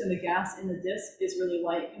accretion disk and the gas in the disk is really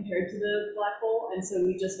light compared to the black hole, and so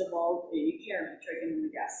we just evolved a Kerr metric, and then the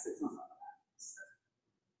gas sits on top of that.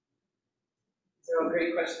 So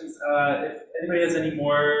great questions. If anybody has any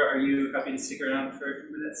more, are you happy to stick around for a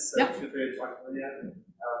few minutes? Yep. Feel free to talk to Lia.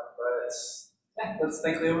 But yeah, let's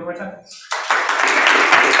thank Lia one more time.